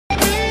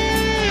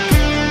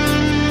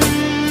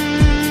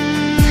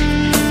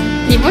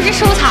不是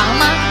收藏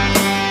吗？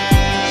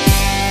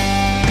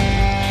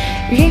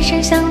人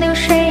生像流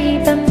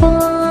水奔波，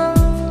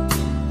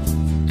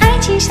爱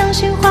情像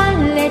循环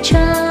列车，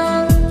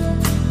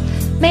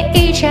每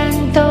一站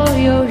都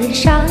有人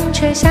上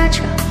车下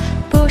车，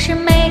不是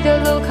每个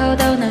路口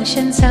都能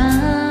选择。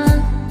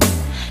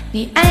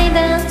你爱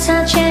的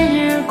擦肩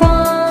而过，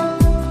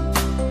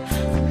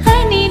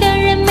爱你的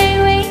人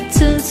没为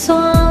自作。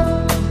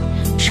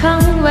窗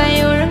外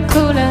有人哭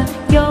了，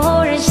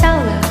有人笑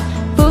了，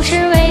不是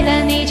为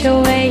了你就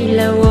为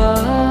了我。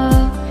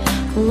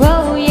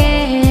哦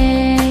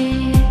耶，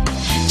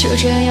就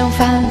这样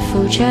反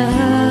复着，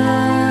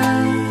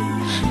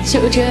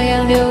就这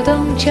样流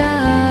动着，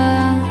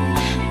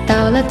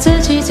到了自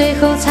己最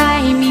后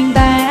才明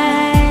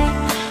白，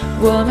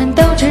我们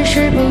都只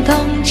是普通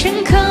乘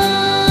客。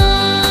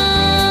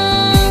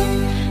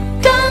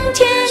钢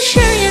铁是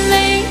眼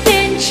泪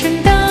炼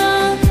成的，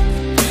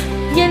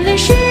眼泪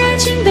是爱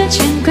情的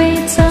潜规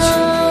则，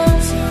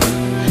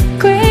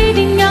规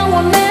定要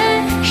我们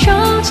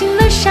受尽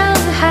了伤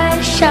害，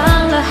伤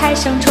了还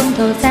想从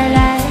头再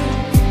来，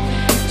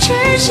痴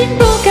心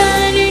不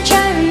改屡战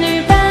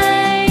屡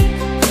败，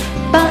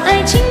把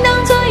爱情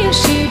当作游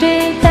戏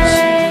对待。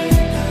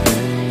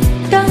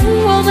当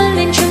我们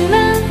练成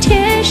了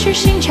铁石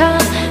心肠，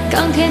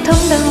钢铁同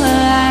等了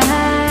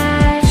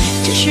爱，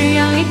只需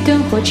要一根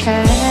火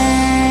柴。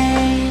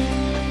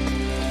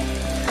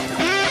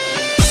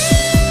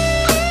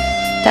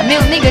咋没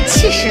有那个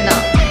气势呢？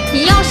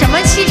你要什么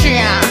气势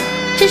呀？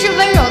这是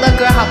温柔的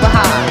歌好不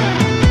好？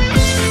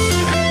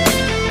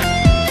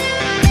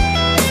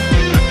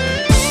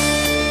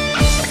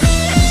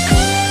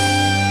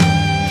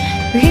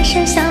人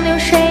生像流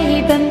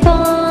水奔波，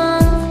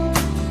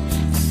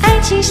爱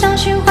情像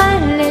循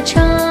环列车，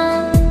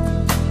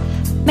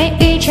每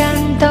一站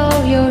都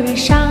有人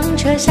上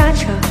车下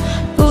车，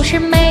不是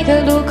每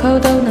个路口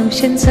都能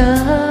选择。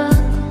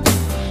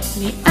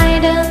你爱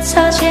的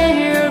擦肩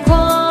而过，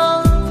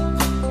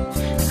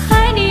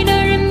爱你的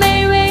人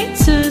没为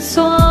自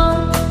作。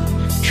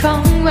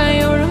窗外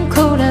有人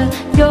哭了，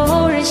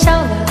有人笑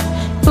了，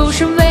不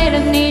是为了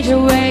你就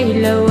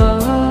为了我。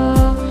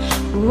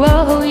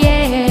哦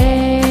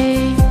耶，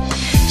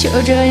就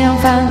这样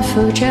反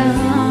复着，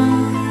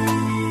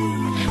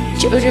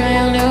就这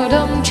样流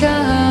动着，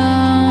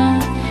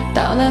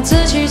到了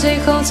自己最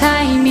后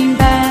才明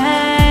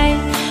白，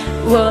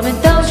我们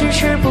都只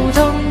是普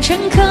通乘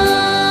客。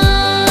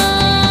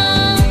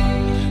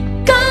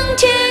钢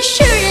铁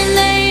是人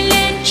类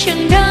炼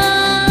成的，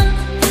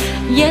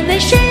眼泪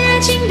是爱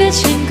情的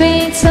潜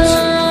规则，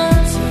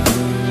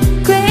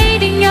规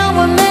定要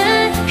我们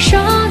受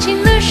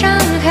尽了伤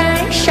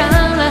害，伤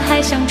了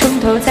还想从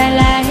头再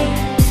来，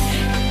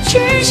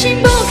痴心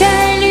不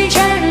改屡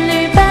战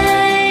屡败，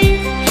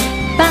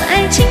把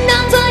爱情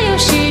当作游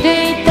戏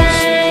对待。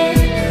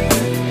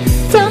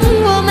当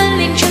我们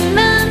练成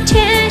了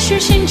铁石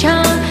心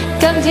肠，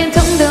钢铁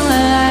同等了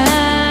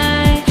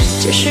爱，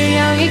只需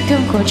要一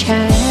根火柴。